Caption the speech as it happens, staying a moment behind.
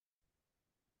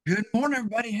Good morning,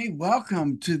 everybody. Hey,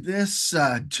 welcome to this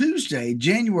Tuesday,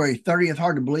 January 30th.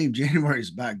 Hard to believe January is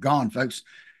about gone, folks.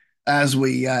 As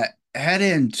we head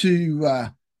into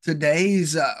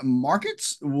today's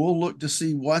markets, we'll look to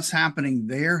see what's happening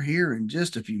there here in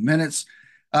just a few minutes.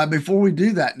 Before we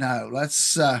do that, now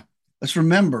let's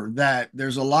remember that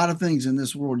there's a lot of things in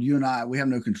this world you and we have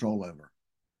no control over.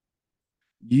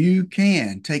 You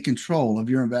can take control of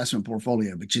your investment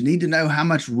portfolio, but you need to know how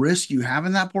much risk you have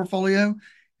in that portfolio,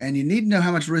 and you need to know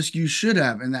how much risk you should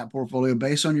have in that portfolio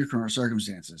based on your current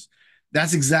circumstances.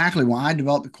 That's exactly why I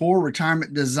developed the core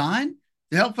retirement design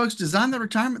to help folks design the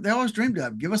retirement they always dreamed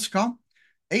of. Give us a call,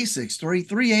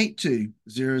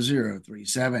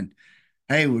 863-382-0037.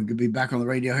 Hey, we could be back on the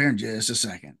radio here in just a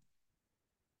second.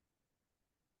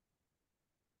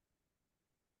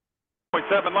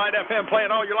 7 Light FM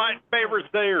playing all your light favorites.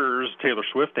 There's Taylor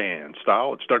Swift and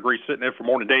Style. It's Doug Reese sitting in for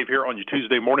Morning Dave here on your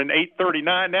Tuesday morning,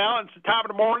 8:39 now. It's the time of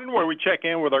the morning where we check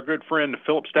in with our good friend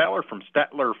Phillip Statler from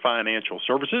Statler Financial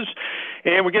Services,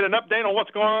 and we get an update on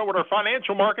what's going on with our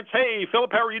financial markets. Hey,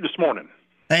 Phillip, how are you this morning?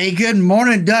 Hey, good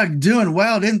morning, Doug. Doing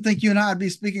well. Didn't think you and I would be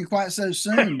speaking quite so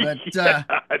soon, but Yeah,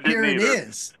 I here didn't it either.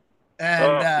 is.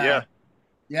 And Yeah,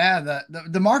 yeah,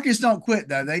 the markets don't quit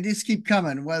though. They just keep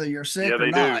coming, whether you're yeah, sick or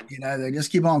they not. do. They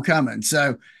just keep on coming.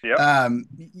 So Yep.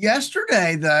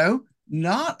 yesterday, though,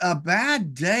 not a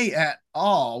bad day at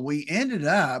all. We ended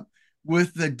up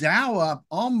with the Dow up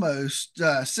almost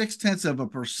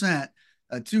 0.6%,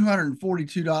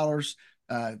 $242,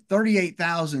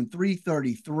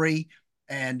 38,333,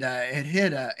 and it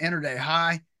hit a intraday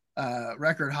high,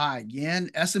 record high again.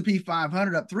 S&P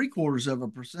 500 up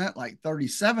 0.75%, like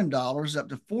 $37, up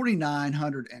to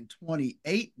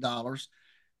 $4,928.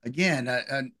 Again,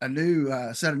 a new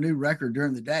set a new record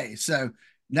during the day. So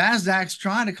Nasdaq's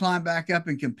trying to climb back up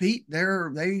and compete.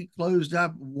 They closed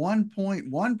up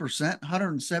 1.1%,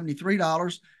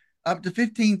 $173, up to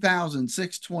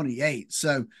 15,628.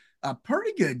 So a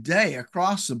pretty good day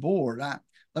across the board. Let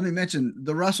me mention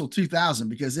the Russell 2000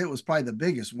 because it was probably the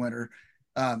biggest winner.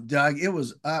 Doug, it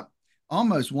was up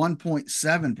almost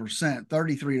 1.7%,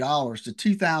 $33 to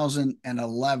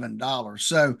 $2,011.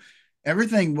 So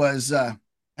everything was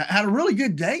had a really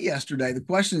good day yesterday. The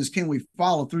question is, can we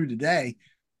follow through today?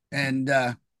 And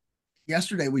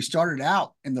yesterday we started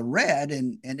out in the red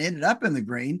and ended up in the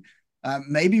green.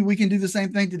 Maybe we can do the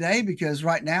same thing today because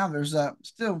right now there's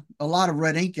still a lot of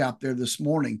red ink out there this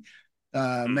morning.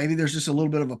 Maybe there's just a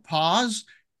little bit of a pause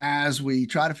as we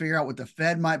try to figure out what the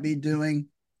Fed might be doing,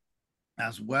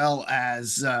 as well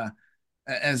as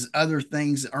other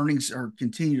things. Earnings are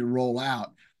continue to roll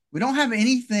out. We don't have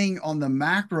anything on the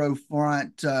macro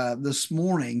front this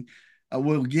morning.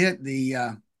 We'll get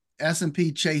the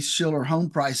S&P Chase Schiller Home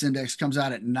Price Index comes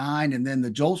out at 9, and then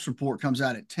the JOLTS report comes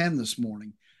out at 10 this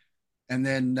morning. And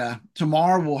then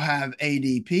tomorrow we'll have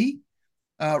ADP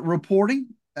reporting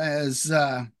as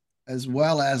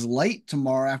well as late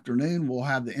tomorrow afternoon we'll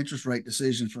have the interest rate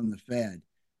decision from the Fed.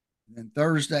 And then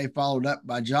Thursday followed up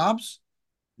by jobs,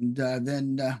 and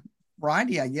then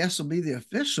Friday, I guess, will be the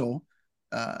official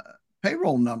uh,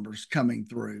 payroll numbers coming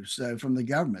through. So from the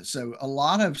government. So a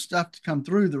lot of stuff to come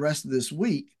through the rest of this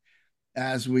week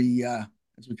as we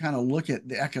kind of look at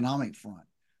the economic front.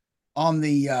 On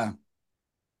the uh,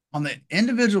 on the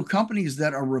individual companies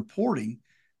that are reporting,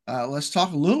 let's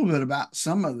talk a little bit about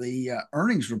some of the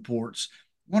earnings reports.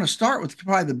 I want to start with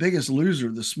probably the biggest loser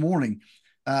this morning,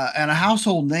 and a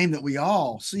household name that we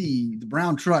all see the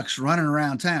brown trucks running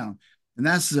around town, and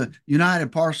that's the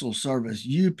United Parcel Service,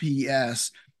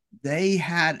 UPS. They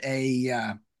had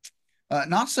a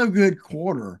not so good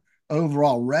quarter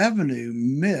overall. Revenue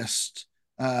missed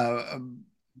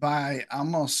by,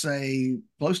 I'm going to say,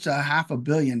 close to $500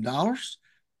 million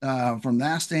from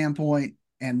that standpoint.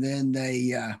 And then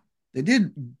they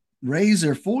did raise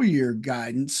their full year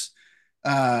guidance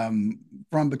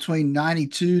from between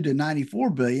 92 to 94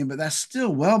 billion, but that's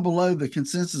still well below the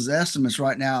consensus estimates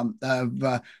right now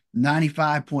of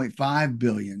 95.5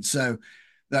 billion. So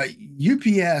the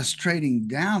UPS trading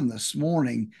down this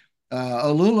morning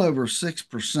a little over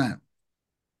 6%.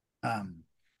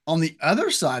 On the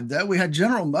other side, though, we had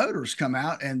General Motors come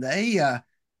out, and they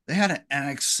had an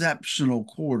exceptional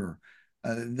quarter.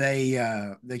 They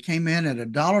came in at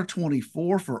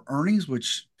 $1.24 for earnings,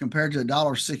 which compared to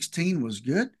 $1.16 was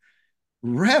good.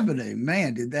 Revenue,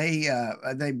 man, did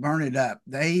they burn it up?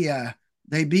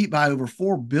 They beat by over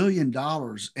 $4 billion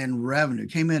in revenue.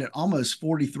 Came in at almost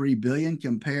 43 billion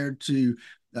compared to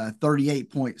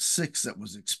 38.6 that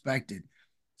was expected.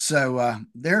 So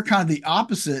they're kind of the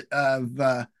opposite of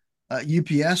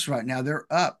UPS right now. They're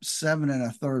up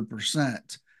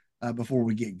 7.33% before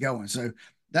we get going. So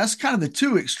that's kind of the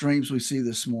two extremes we see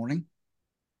this morning.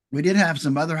 We did have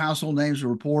some other household names to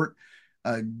report.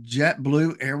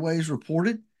 JetBlue Airways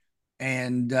reported,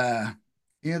 and they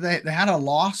had a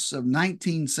loss of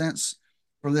 19 cents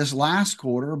for this last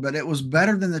quarter, but it was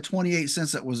better than the 28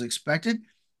 cents that was expected.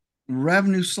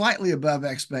 Revenue slightly above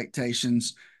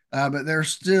expectations, but they're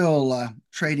still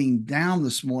trading down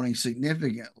this morning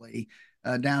significantly,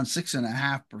 down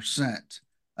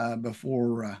 6.5%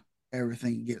 before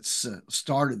everything gets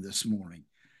started this morning.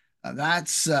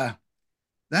 That's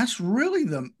really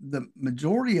the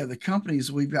majority of the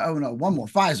companies we've got. Oh no, one more.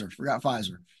 Pfizer. Forgot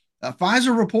Pfizer.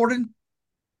 Pfizer reported,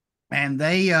 and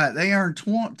they earned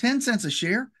 10 cents a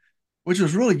share, which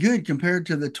was really good compared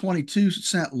to the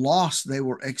 22-cent loss they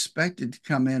were expected to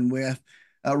come in with.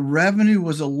 Revenue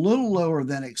was a little lower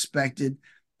than expected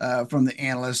from the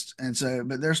analysts,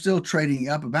 but they're still trading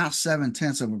up about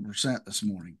 0.7% this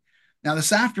morning. Now,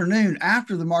 this afternoon,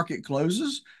 after the market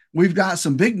closes, we've got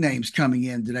some big names coming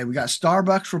in today. We got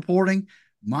Starbucks reporting,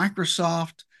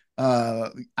 Microsoft,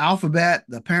 Alphabet,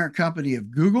 the parent company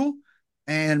of Google,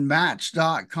 and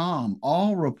Match.com,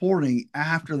 all reporting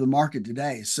after the market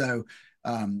today. So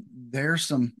there's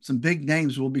some big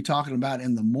names we'll be talking about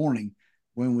in the morning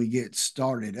when we get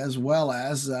started, as well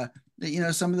as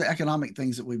some of the economic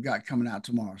things that we've got coming out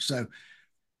tomorrow. So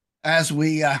as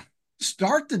we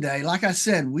start the day, like I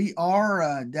said, we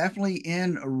are definitely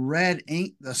in red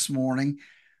ink this morning.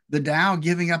 The Dow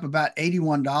giving up about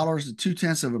 $81 to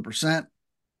 0.2%.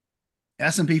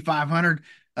 S&P 500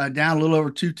 down a little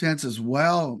over 0.2 as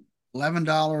well,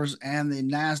 $11, and the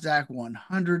NASDAQ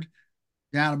 100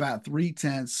 down about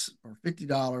 0.3 or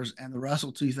 $50, and the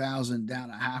Russell 2000 down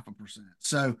 0.5%.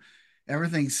 So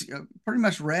everything's pretty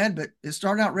much red, but it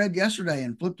started out red yesterday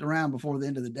and flipped around before the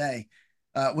end of the day.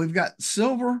 We've got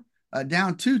silver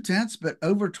down 0.2, but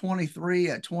over 23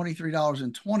 at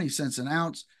 $23.20 an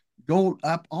ounce. Gold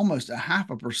up almost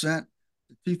 0.5%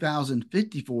 to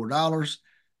 $2,054.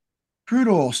 Crude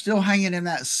oil still hanging in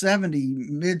that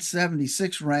mid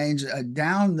 76 range,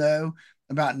 down though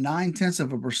about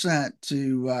 0.9%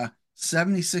 to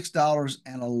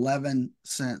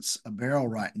 $76.11 a barrel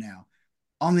right now.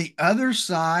 On the other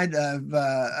side of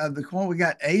the coin, we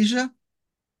got Asia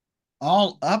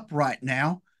all up right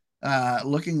now,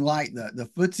 looking like the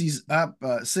FTSE's up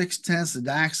 0.6, the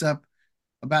DAX up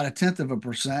about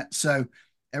 0.1%. So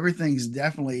everything's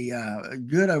definitely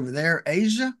good over there.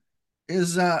 Asia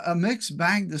is a mixed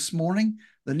bag this morning.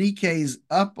 The Nikkei's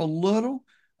up a little.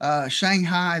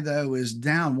 Shanghai, though, is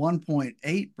down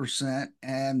 1.8%,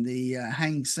 and the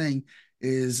Hang Seng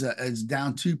is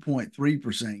down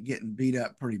 2.3%, getting beat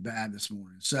up pretty bad this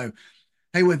morning. So,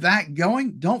 hey, with that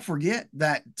going, don't forget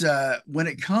that when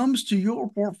it comes to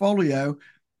your portfolio,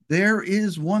 there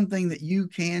is one thing that you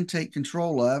can take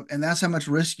control of, and that's how much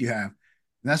risk you have.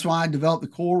 And that's why I developed the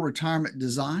Core Retirement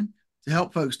Design to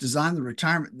help folks design the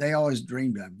retirement they always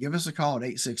dreamed of. Give us a call at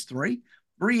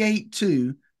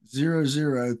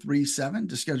 863-382-0037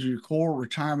 to schedule your core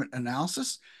retirement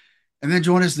analysis. And then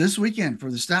join us this weekend for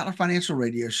the Statler Financial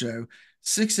Radio Show,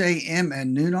 6 a.m.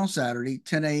 and noon on Saturday,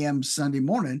 10 a.m. Sunday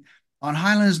morning on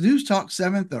Highlands News Talk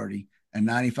 730 and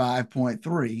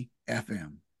 95.3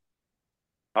 FM.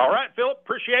 All right, Phillip,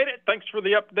 appreciate it. Thanks for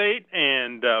the update,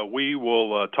 and we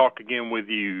will talk again with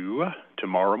you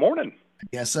tomorrow morning.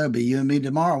 Yes, so be you and me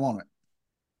tomorrow, won't it?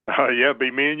 Yeah,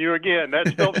 be me and you again.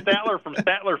 That's Phillip Statler from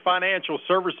Statler Financial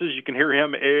Services. You can hear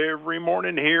him every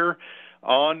morning here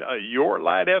on Your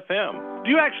Light FM.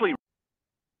 Do you actually?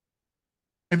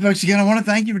 Hey, folks, again, I want to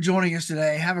thank you for joining us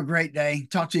today. Have a great day.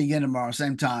 Talk to you again tomorrow,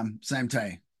 same time, same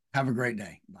day. Have a great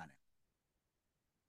day. Bye now.